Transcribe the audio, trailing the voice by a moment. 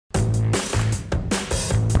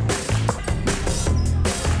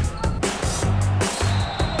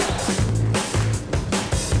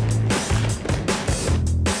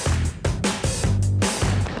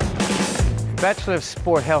Bachelor of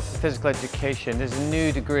Sport, Health and Physical Education is a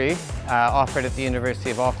new degree offered at the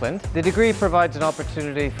University of Auckland. The degree provides an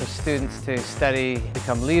opportunity for students to study,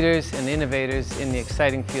 become leaders and innovators in the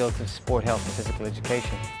exciting fields of sport, health and physical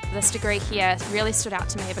education. This degree here really stood out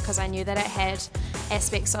to me because I knew that it had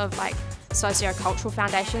aspects of socio-cultural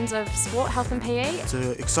foundations of sport, health and PE. It's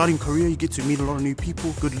an exciting career. You get to meet a lot of new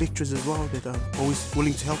people, good lecturers as well that are always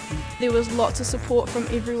willing to help you. There was lots of support from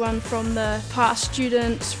everyone, from the past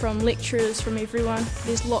students, from lecturers, from everyone.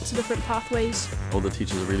 There's lots of different pathways. All the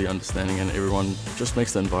teachers are really understanding and everyone just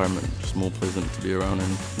makes the environment just more pleasant to be around,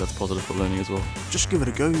 and that's positive for learning as well. Just give it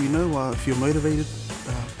a go, if you're motivated,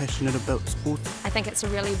 passionate about sport. I think it's a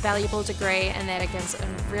really valuable degree in that it gives a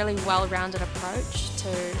really well-rounded approach to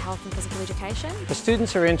health and physical education. For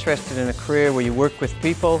students who are interested in a career where you work with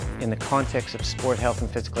people in the context of sport, health and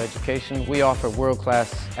physical education, we offer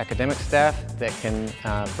world-class academic staff that can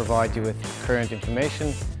provide you with current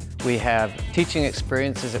information. We have teaching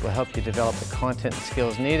experiences that will help you develop the content and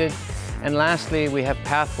skills needed. And lastly, we have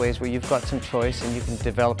pathways where you've got some choice and you can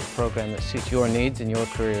develop a program that suits your needs and your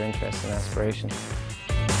career interests and aspirations.